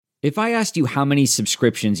If I asked you how many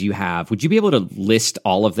subscriptions you have, would you be able to list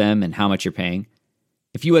all of them and how much you're paying?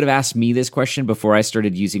 If you would have asked me this question before I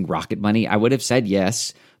started using Rocket Money, I would have said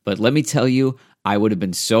yes, but let me tell you, I would have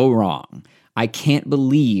been so wrong. I can't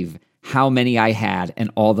believe how many I had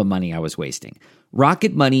and all the money I was wasting.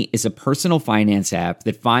 Rocket Money is a personal finance app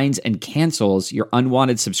that finds and cancels your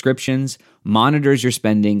unwanted subscriptions, monitors your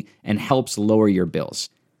spending, and helps lower your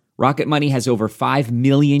bills. Rocket Money has over 5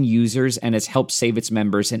 million users and has helped save its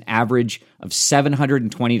members an average of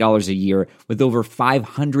 $720 a year with over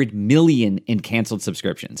 500 million in canceled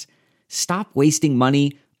subscriptions. Stop wasting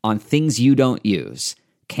money on things you don't use.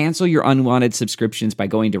 Cancel your unwanted subscriptions by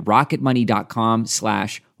going to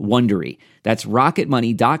rocketmoney.com/Wondery. That's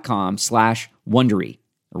rocketmoney.com/Wondery.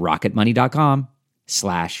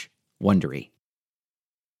 rocketmoney.com/Wondery.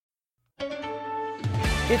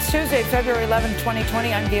 It's Tuesday, February 11,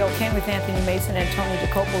 2020. I'm Gail King with Anthony Mason and Tony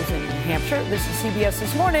DeCopos in New Hampshire. This is CBS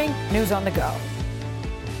This Morning, News on the Go.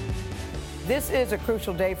 This is a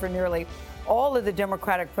crucial day for nearly all of the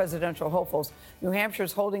Democratic presidential hopefuls. New Hampshire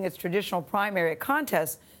is holding its traditional primary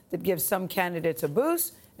contest that gives some candidates a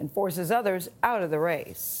boost and forces others out of the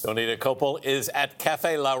race. Tony DeCopel is at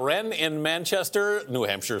Cafe La Reine in Manchester, New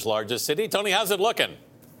Hampshire's largest city. Tony, how's it looking?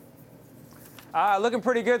 Looking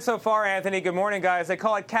pretty good so far, Anthony. Good morning, guys. They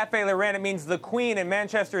call it Cafe La Reine. It means the Queen, and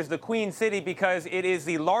Manchester is the Queen City because it is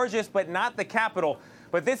the largest but not the capital.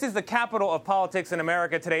 But this is the capital of politics in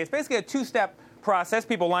America today. It's basically a two-step process.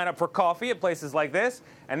 People line up for coffee at places like this,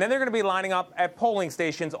 and then they're going to be lining up at polling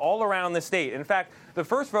stations all around the state. In fact, the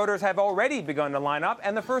first voters have already begun to line up,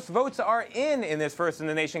 and the first votes are in this First in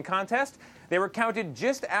the Nation contest. They were counted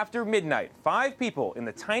just after midnight. 5 people in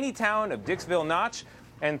the tiny town of Dixville Notch,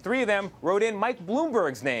 and 3 of them wrote in Mike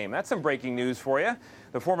Bloomberg's name. That's some breaking news for you.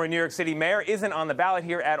 The former New York City mayor isn't on the ballot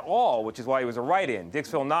here at all, which is why he was a write-in.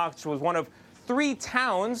 Dixville Notch was one of 3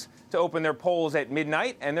 towns to open their polls at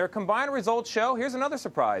midnight, and their combined results show, here's another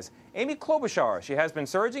surprise, Amy Klobuchar. She has been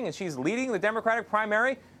surging, and she's leading the Democratic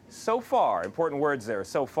primary so far. Important words there,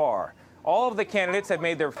 so far. All of the candidates have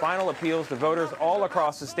made their final appeals to voters all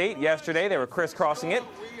across the state. Yesterday, they were crisscrossing it.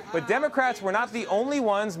 But Democrats were not the only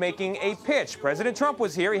ones making a pitch. President Trump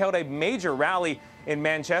was here. He held a major rally in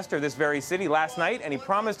Manchester, this very city, last night, and he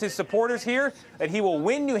promised his supporters here that he will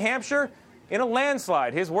win New Hampshire in a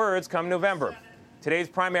landslide. His words come November. Today's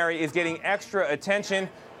primary is getting extra attention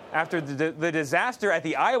after the disaster at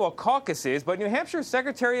the Iowa caucuses. But New Hampshire's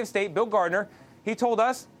Secretary of State, Bill Gardner, he told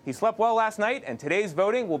us he slept well last night, and today's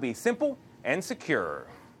voting will be simple and secure.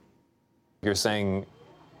 You're saying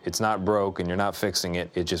it's not broke and you're not fixing it,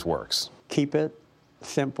 it just works. Keep it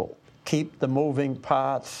simple. Keep the moving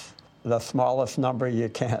parts the smallest number you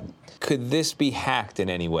can. Could this be hacked in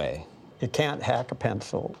any way? You can't hack a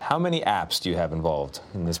pencil. How many apps do you have involved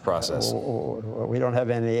in this process? We don't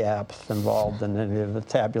have any apps involved in any of the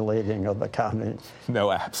tabulating or the counting. No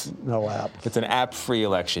apps? No apps. It's an app-free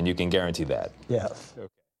election, you can guarantee that? Yes. Okay.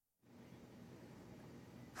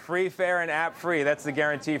 Free, fair, and app-free. That's the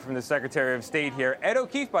guarantee from the Secretary of State here. Ed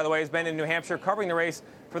O'Keefe, by the way, has been in New Hampshire covering the race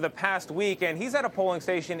for the past week, and he's at a polling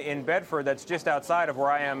station in Bedford that's just outside of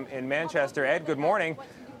where I am in Manchester. Ed, good morning.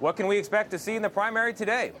 What can we expect to see in the primary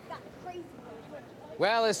today?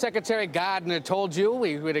 Well, as Secretary Gardner told you,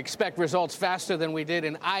 we would expect results faster than we did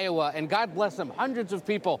in Iowa. And God bless them, hundreds of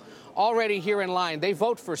people already here in line. They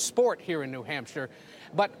vote for sport here in New Hampshire.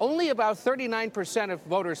 But only about 39% of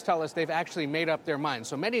voters tell us they've actually made up their minds.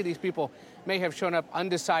 So many of these people may have shown up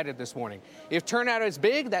undecided this morning. If turnout is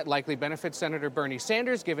big, that likely benefits Senator Bernie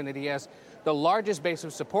Sanders, given that he has the largest base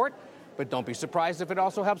of support. But don't be surprised if it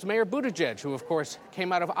also helps Mayor Buttigieg, who, of course,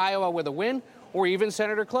 came out of Iowa with a win, or even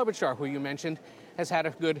Senator Klobuchar, who you mentioned has had a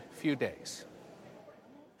good few days.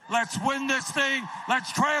 Let's win this thing.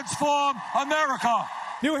 Let's transform America.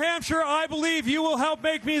 New Hampshire, I believe you will help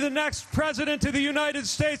make me the next president of the United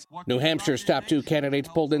States. New Hampshire's top 2 candidates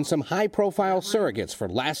pulled in some high-profile surrogates for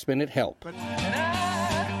last-minute help.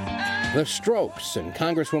 The Strokes and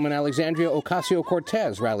Congresswoman Alexandria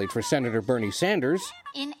Ocasio-Cortez rallied for Senator Bernie Sanders.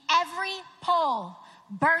 In every poll,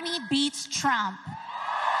 Bernie beats Trump.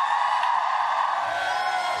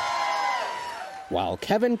 While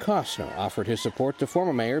Kevin Costner offered his support to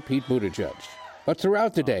former Mayor Pete Buttigieg. But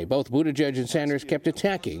throughout the day, both Buttigieg and Sanders kept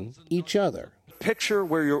attacking each other. Picture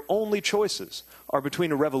where your only choices are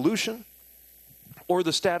between a revolution or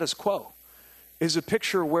the status quo is a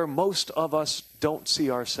picture where most of us don't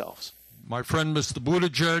see ourselves. My friend Mr.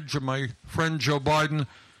 Buttigieg and my friend Joe Biden,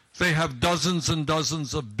 they have dozens and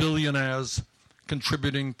dozens of billionaires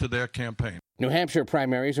contributing to their campaign. New Hampshire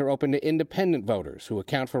primaries are open to independent voters who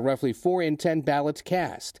account for roughly 4 in 10 ballots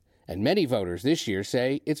cast. And many voters this year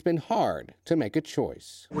say it's been hard to make a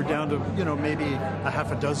choice. We're down to, maybe a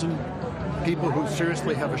half a dozen people who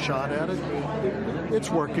seriously have a shot at it. It's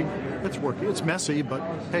working. It's messy, but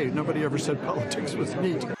hey, nobody ever said politics was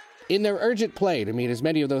neat. In their urgent play to meet as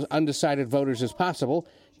many of those undecided voters as possible,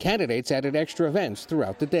 candidates added extra events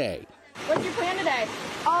throughout the day. What's your plan today?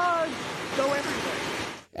 Go everywhere.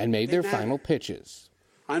 And made their final pitches.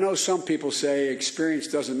 I know some people say experience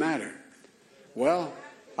doesn't matter. Well,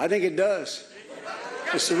 I think it does.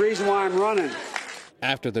 It's the reason why I'm running.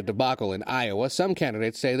 After the debacle in Iowa, some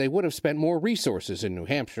candidates say they would have spent more resources in New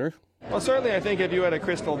Hampshire. Well, certainly I think if you had a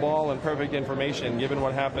crystal ball and perfect information, given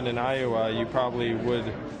what happened in Iowa, you probably would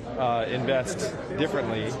invest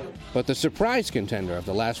differently. But the surprise contender of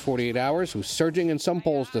the last 48 hours, who's surging in some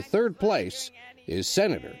polls to third place, is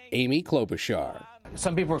Senator Amy Klobuchar.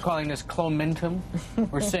 Some people are calling this Clomentum.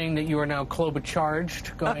 We're saying that you are now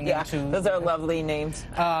Klobucharged going into... Those are lovely names.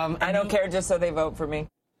 I don't care, just so they vote for me.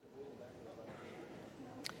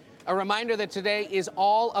 A reminder that today is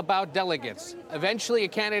all about delegates. Eventually, a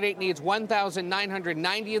candidate needs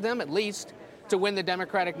 1,990 of them, at least, to win the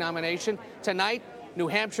Democratic nomination. Tonight, New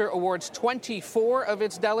Hampshire awards 24 of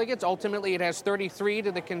its delegates. Ultimately, it has 33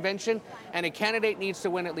 to the convention, and a candidate needs to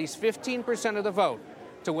win at least 15% of the vote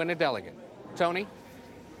to win a delegate. Tony?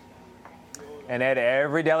 And Ed,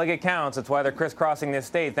 every delegate counts. That's why they're crisscrossing this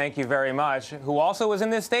state. Thank you very much. Who also was in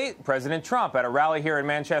this state? President Trump at a rally here in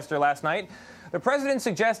Manchester last night. The president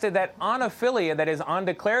suggested that unaffiliated, that is,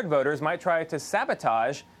 undeclared voters, might try to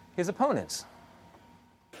sabotage his opponents.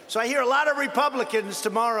 So I hear a lot of Republicans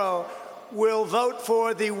tomorrow will vote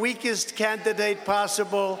for the weakest candidate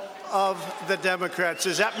possible of the Democrats.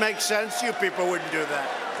 Does that make sense? You people wouldn't do that.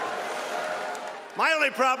 My only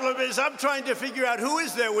problem is I'm trying to figure out who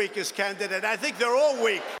is their weakest candidate. I think they're all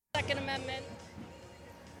weak. Second Amendment.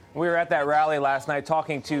 We were at that rally last night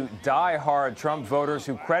talking to die-hard Trump voters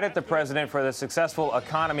who credit the president for the successful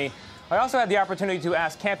economy. I also had the opportunity to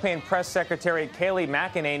ask campaign press secretary Kayleigh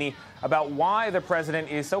McEnany about why the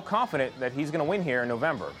president is so confident that he's going to win here in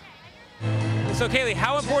November. So, Kayleigh,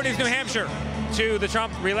 how important is New Hampshire to the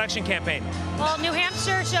Trump re-election campaign? Well, New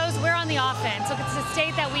Hampshire shows we're on the offense. Look, it's a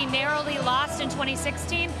state that we narrowly lost in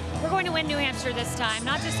 2016. We're going to win New Hampshire this time.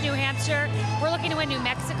 Not just New Hampshire. We're looking to win New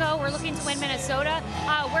Mexico. We're looking to win Minnesota.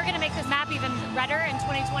 We're going to make this map even redder in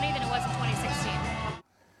 2020 than it was in 2016.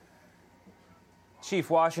 Chief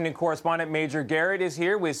Washington correspondent Major Garrett is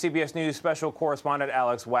here with CBS News special correspondent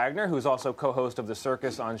Alex Wagner, who's also co-host of The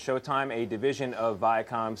Circus on Showtime, a division of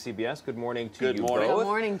Viacom CBS. Good morning to you both. Good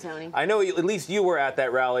morning, Tony. I know at least you were at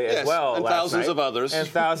that rally as well and last thousands night. of others. And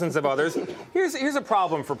thousands of others. Here's a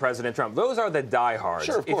problem for President Trump. Those are the diehards.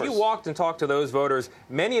 Sure, of course. If you walked and talked to those voters,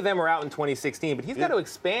 many of them were out in 2016, but he's got to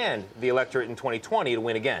expand the electorate in 2020 to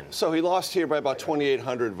win again. So he lost here by about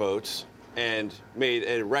 2,800 votes and made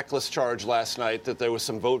a reckless charge last night that there was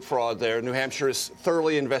some vote fraud there. New Hampshire has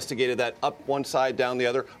thoroughly investigated that, up one side, down the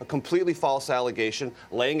other. A completely false allegation,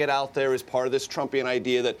 laying it out there as part of this Trumpian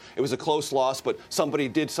idea that it was a close loss, but somebody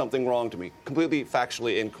did something wrong to me. Completely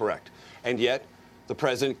factually incorrect. And yet, the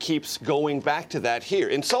president keeps going back to that here,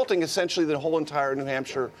 insulting essentially the whole entire New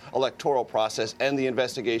Hampshire electoral process and the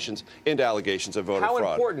investigations into allegations of voter fraud.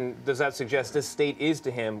 How important does that suggest this state is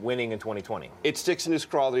to him winning in 2020? It sticks in his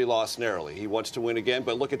craw that he lost narrowly. He wants to win again,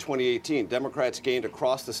 but look at 2018. Democrats gained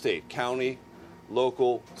across the state, county,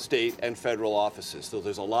 local, state, and federal offices. So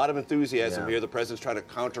there's a lot of enthusiasm here. The president's trying to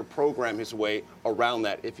counter-program his way around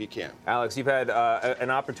that if he can. Alex, you've had an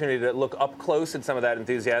opportunity to look up close at some of that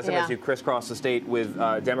enthusiasm as you crisscross the state with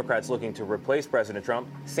Democrats looking to replace President Trump.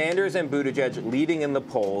 Sanders and Buttigieg leading in the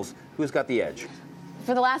polls. Who's got the edge?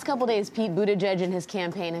 For the last couple days, Pete Buttigieg and his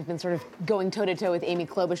campaign have been sort of going toe-to-toe with Amy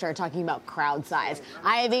Klobuchar, talking about crowd size.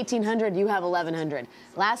 I have 1,800, you have 1,100.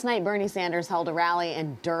 Last night, Bernie Sanders held a rally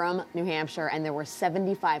in Durham, New Hampshire, and there were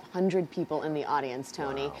 7,500 people in the audience,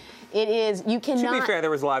 Tony. Wow. It is, you cannot... To be fair, there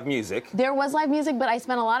was live music. There was live music, but I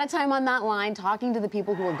spent a lot of time on that line talking to the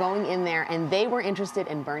people who were going in there, and they were interested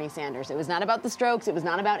in Bernie Sanders. It was not about the Strokes, it was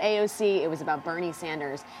not about AOC, it was about Bernie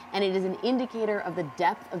Sanders. And it is an indicator of the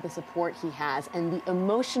depth of the support he has and the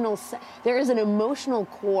emotional, there is an emotional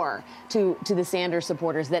core to the Sanders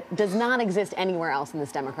supporters that does not exist anywhere else in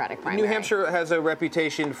this Democratic primary. New Hampshire has a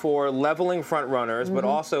reputation for leveling front runners, but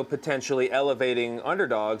also potentially elevating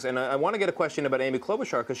underdogs. And I want to get a question about Amy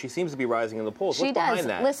Klobuchar because she seems to be rising in the polls. She What's does. behind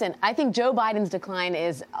that? Listen, I think Joe Biden's decline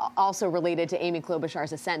is also related to Amy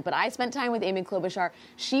Klobuchar's ascent. But I spent time with Amy Klobuchar.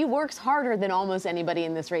 She works harder than almost anybody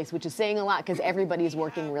in this race, which is saying a lot because everybody's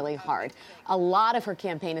working really hard. A lot of her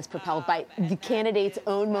campaign is propelled by the candidates candidate's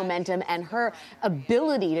own momentum and her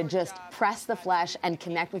ability to just press the flesh and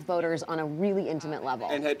connect with voters on a really intimate level.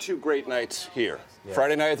 And had two great nights here. Yeah.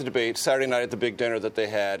 Friday night at the debate, Saturday night at the big dinner that they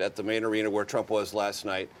had at the main arena where Trump was last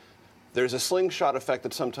night. There's a slingshot effect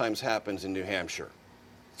that sometimes happens in New Hampshire.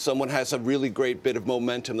 Someone has a really great bit of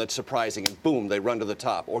momentum that's surprising, and boom, they run to the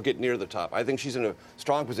top or get near the top. I think she's in a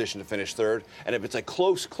strong position to finish third. And if it's a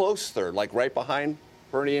close third, like right behind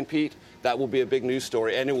Bernie and Pete, that will be a big news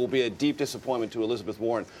story. And it will be a deep disappointment to Elizabeth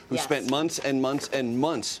Warren, who spent months and months and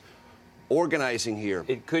months organizing here.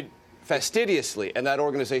 It could fastidiously, and that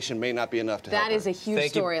organization may not be enough to help her. That is a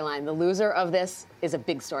huge storyline. The loser of this is a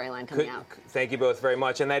big storyline coming out. Thank you both very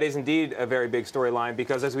much. And that is indeed a very big storyline,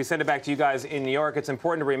 because as we send it back to you guys in New York, it's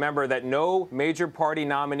important to remember that no major party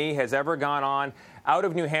nominee has ever gone on out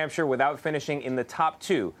of New Hampshire without finishing in the top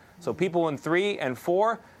two. So people in 3 and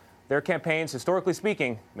 4, their campaigns, historically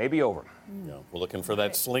speaking, may be over. Yeah, we're looking for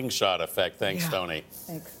that slingshot effect. Thanks, Tony.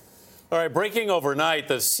 Thanks. All right, breaking overnight,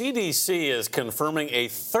 the CDC is confirming a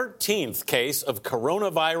 13th case of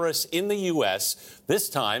coronavirus in the U.S., this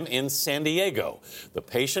time in San Diego. The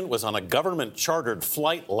patient was on a government-chartered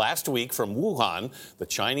flight last week from Wuhan, the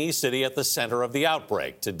Chinese city at the center of the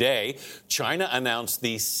outbreak. Today, China announced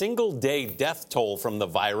the single-day death toll from the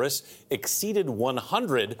virus exceeded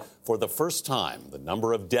 100 for the first time. The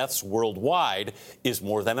number of deaths worldwide is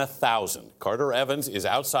more than 1,000. Carter Evans is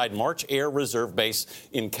outside March Air Reserve Base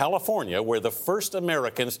in California, where the first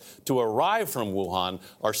Americans to arrive from Wuhan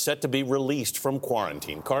are set to be released from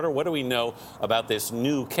quarantine. Carter, what do we know about this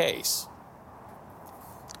new case?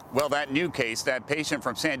 Well, that new case, that patient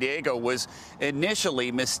from San Diego, was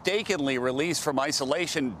initially mistakenly released from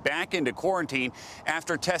isolation back into quarantine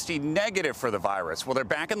after testing negative for the virus. Well, they're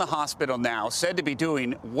back in the hospital now, said to be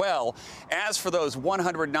doing well. As for those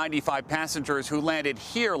 195 passengers who landed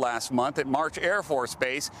here last month at March Air Force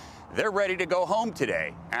Base, they're ready to go home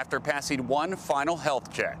today after passing one final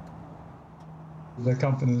health check. The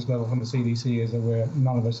confidence level from the CDC is that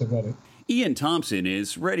none of us have got it. Ian Thompson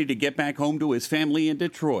is ready to get back home to his family in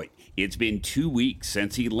Detroit. It's been 2 weeks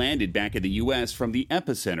since he landed back in the U.S. from the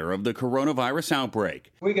epicenter of the coronavirus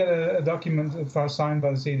outbreak. We get a document signed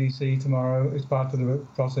by the CDC tomorrow. It's part of the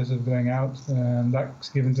process of going out, and that's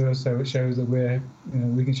given to us, so it shows that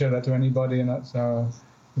we can show that to anybody, and that's our,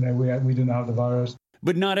 we do not have the virus.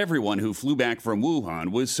 But not everyone who flew back from Wuhan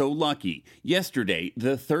was so lucky. Yesterday,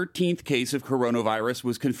 the 13th case of coronavirus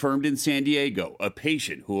was confirmed in San Diego, a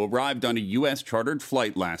patient who arrived on a U.S. chartered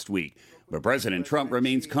flight last week. But President Trump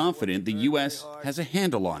remains confident the U.S. has a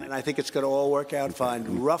handle on it. And I think it's going to all work out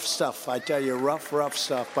fine. Rough stuff, I tell you, rough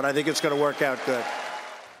stuff. But I think it's going to work out good.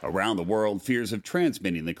 Around the world, fears of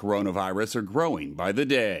transmitting the coronavirus are growing by the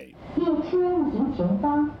day.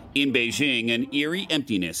 In Beijing, an eerie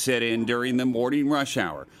emptiness set in during the morning rush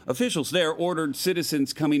hour. Officials there ordered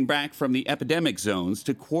citizens coming back from the epidemic zones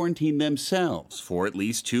to quarantine themselves for at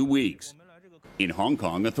least 2 weeks. In Hong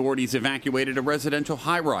Kong, authorities evacuated a residential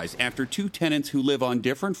high-rise after 2 tenants who live on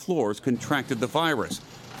different floors contracted the virus.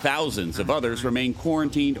 Thousands of others remain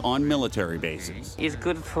quarantined on military bases. It's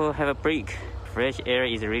good to have a break. Fresh air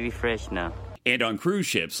is really fresh now. And on cruise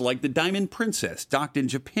ships like the Diamond Princess, docked in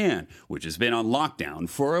Japan, which has been on lockdown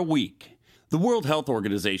for a week. The World Health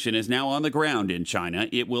Organization is now on the ground in China.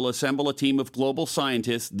 It will assemble a team of global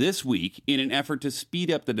scientists this week in an effort to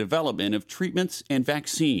speed up the development of treatments and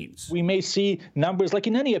vaccines. We may see numbers, like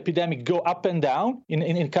in any epidemic, go up and down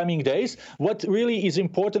in coming days. What really is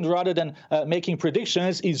important, rather than making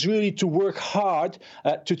predictions, is really to work hard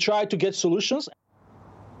to try to get solutions.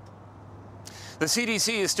 The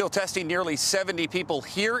CDC is still testing nearly 70 people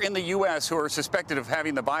here in the U.S. who are suspected of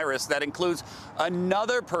having the virus. That includes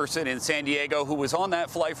another person in San Diego who was on that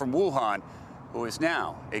flight from Wuhan, who is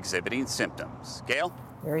now exhibiting symptoms. Gail?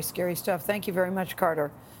 Very scary stuff. Thank you very much,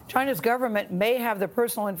 Carter. China's government may have the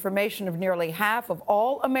personal information of nearly half of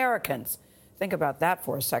all Americans. Think about that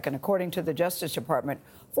for a second. According to the Justice Department,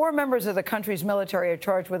 4 members of the country's military are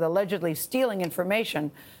charged with allegedly stealing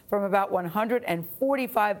information from about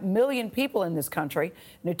 145 million people in this country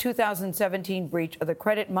in a 2017 breach of the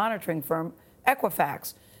credit monitoring firm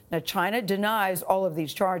Equifax. Now, China denies all of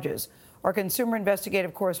these charges. Our consumer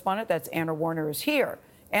investigative correspondent, that's Anna Warner, is here.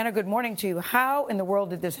 Anna, good morning to you. How in the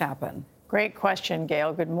world did this happen? Great question,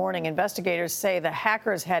 Gail. Good morning. Investigators say the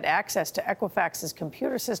hackers had access to Equifax's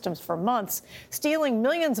computer systems for months, stealing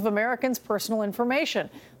millions of Americans' personal information.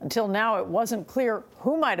 Until now, it wasn't clear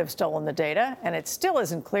who might have stolen the data, and it still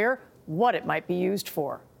isn't clear what it might be used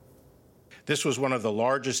for. This was one of the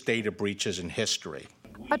largest data breaches in history.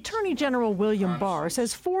 Attorney General William Barr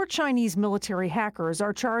says 4 Chinese military hackers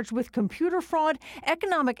are charged with computer fraud,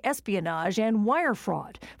 economic espionage, and wire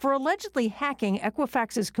fraud for allegedly hacking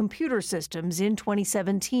Equifax's computer systems in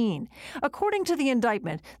 2017. According to the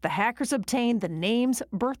indictment, the hackers obtained the names,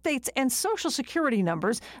 birth dates, and social security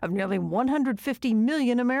numbers of nearly 150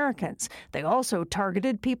 million Americans. They also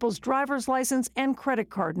targeted people's driver's license and credit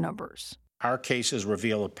card numbers. Our cases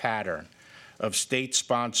reveal a pattern of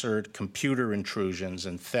state-sponsored computer intrusions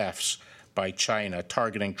and thefts by China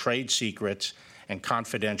targeting trade secrets and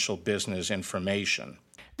confidential business information.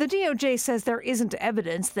 The DOJ says there isn't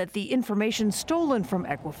evidence that the information stolen from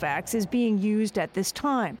Equifax is being used at this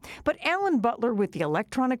time. But Alan Butler with the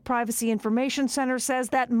Electronic Privacy Information Center says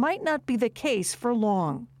that might not be the case for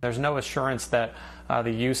long. There's no assurance that the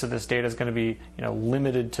use of this data is going to be,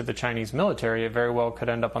 limited to the Chinese military. It very well could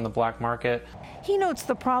end up on the black market. He notes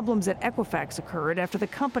the problems at Equifax occurred after the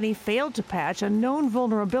company failed to patch a known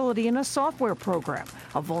vulnerability in a software program,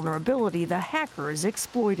 a vulnerability the hackers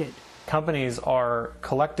exploited. Companies are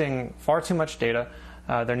collecting far too much data.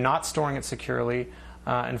 They're not storing it securely.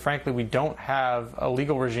 And frankly, we don't have a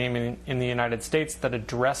legal regime in the United States that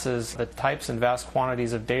addresses the types and vast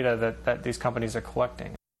quantities of data that these companies are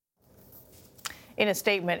collecting. In a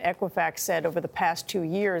statement, Equifax said over the past 2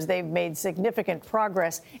 years, they've made significant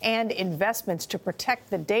progress and investments to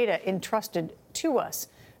protect the data entrusted to us.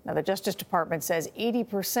 Now, the Justice Department says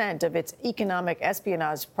 80% of its economic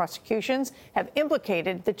espionage prosecutions have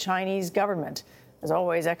implicated the Chinese government. As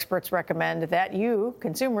always, experts recommend that you,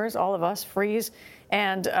 consumers, all of us, freeze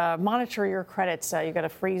and monitor your credits. You've got to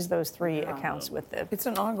freeze those 3 accounts with it. It's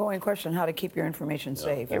an ongoing question how to keep your information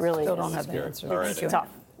safe. It really Still is. don't have the answer. All right. It's tough.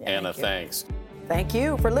 Anna, thanks. Thank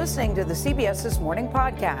you for listening to the CBS This Morning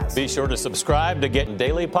podcast. Be sure to subscribe to get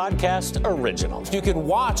daily podcast originals. You can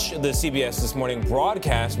watch the CBS This Morning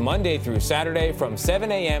broadcast Monday through Saturday from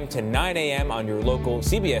 7 a.m. to 9 a.m. on your local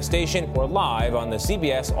CBS station or live on the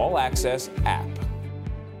CBS All Access app.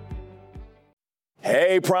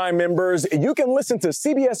 Hey, Prime members, you can listen to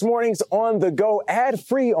CBS Mornings on the go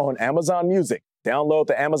ad-free on Amazon Music. Download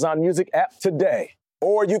the Amazon Music app today.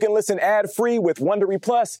 Or you can listen ad-free with Wondery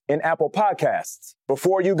Plus in Apple Podcasts.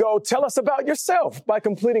 Before you go, tell us about yourself by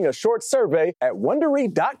completing a short survey at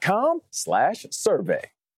Wondery.com/survey.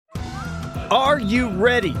 Are you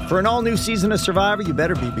ready for an all-new season of Survivor? You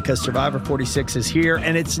better be, because Survivor 46 is here,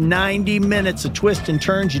 and it's 90 minutes of twists and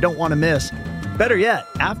turns you don't want to miss. Better yet,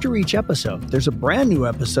 after each episode, there's a brand new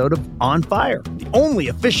episode of On Fire, the only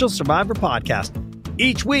official Survivor podcast.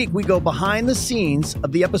 Each week, we go behind the scenes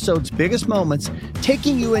of the episode's biggest moments,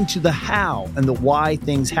 taking you into the how and the why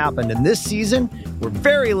things happened. And this season, we're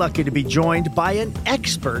very lucky to be joined by an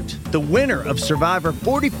expert, the winner of Survivor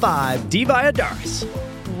 45, Dee Valladares.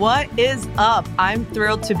 What is up? I'm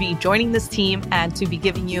thrilled to be joining this team and to be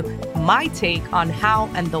giving you my take on how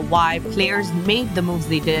and the why players made the moves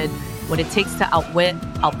they did, what it takes to outwit,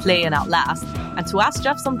 outplay, and outlast, and to ask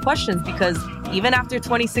Jeff some questions, because even after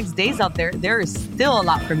 26 days out there, there is still a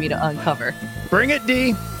lot for me to uncover. Bring it,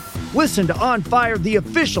 Dee. Listen to On Fire, the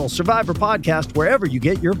official Survivor podcast, wherever you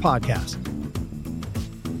get your podcast.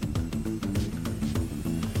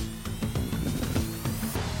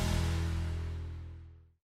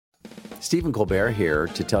 Stephen Colbert here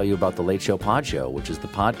to tell you about The Late Show Pod Show, which is the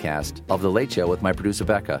podcast of The Late Show with my producer,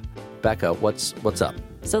 Becca. Becca, what's up?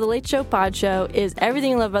 So The Late Show Pod Show is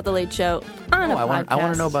everything you love about The Late Show on a podcast. I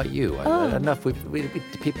want to know about you. Oh. Enough.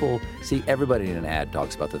 People see everybody in an ad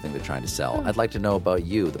talks about the thing they're trying to sell. Oh. I'd like to know about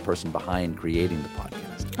you, the person behind creating the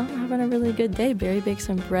podcast. Oh, I'm having a really good day. Barry baked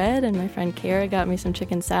some bread, and my friend Kara got me some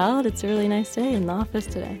chicken salad. It's a really nice day in the office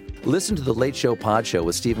today. Listen to The Late Show Pod Show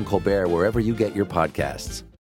with Stephen Colbert wherever you get your podcasts.